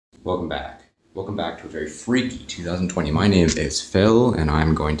Welcome back. Welcome back to a very freaky 2020. My name is Phil, and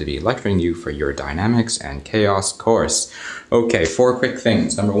I'm going to be lecturing you for your Dynamics and Chaos course. Okay, 4 quick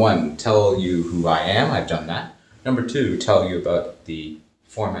things. Number 1, tell you who I am. I've done that. Number 2, tell you about the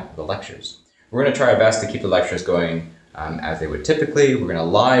format of the lectures. We're going to try our best to keep the lectures going as they would typically. We're going to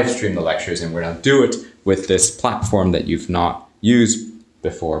live stream the lectures, and we're going to do it with this platform that you've not used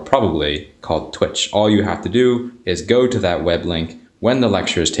before, probably, called Twitch. All you have to do is go to that web link when the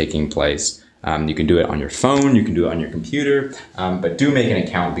lecture is taking place. You can do it on your phone, you can do it on your computer, but do make an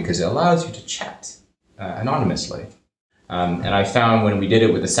account because it allows you to chat anonymously. And I found when we did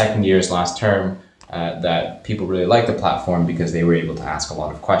it with the second years last term that people really liked the platform because they were able to ask a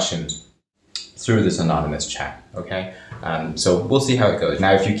lot of questions through this anonymous chat, okay? So we'll see how it goes.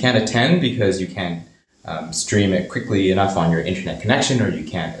 Now, if you can't attend because you can't stream it quickly enough on your internet connection, or you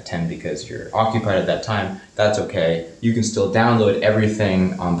can't attend because you're occupied at that time, that's okay. You can still download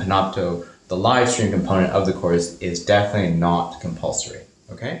everything on Panopto. The live stream component of the course is definitely not compulsory,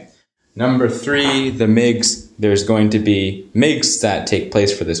 okay? Number 3, the MIGs. There's going to be MIGs that take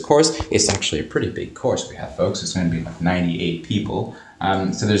place for this course. It's actually a pretty big course we have, folks. It's going to be like 98 people.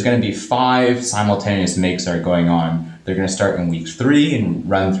 So there's going to be 5 simultaneous MIGs that are going on. They're going to start in week 3 and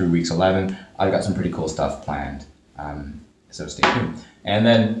run through weeks 11. I've got some pretty cool stuff planned, so stay tuned. And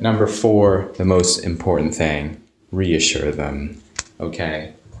then number 4, the most important thing, reassure them,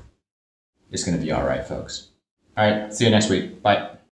 okay? It's going to be all right, folks. All right, see you next week. Bye.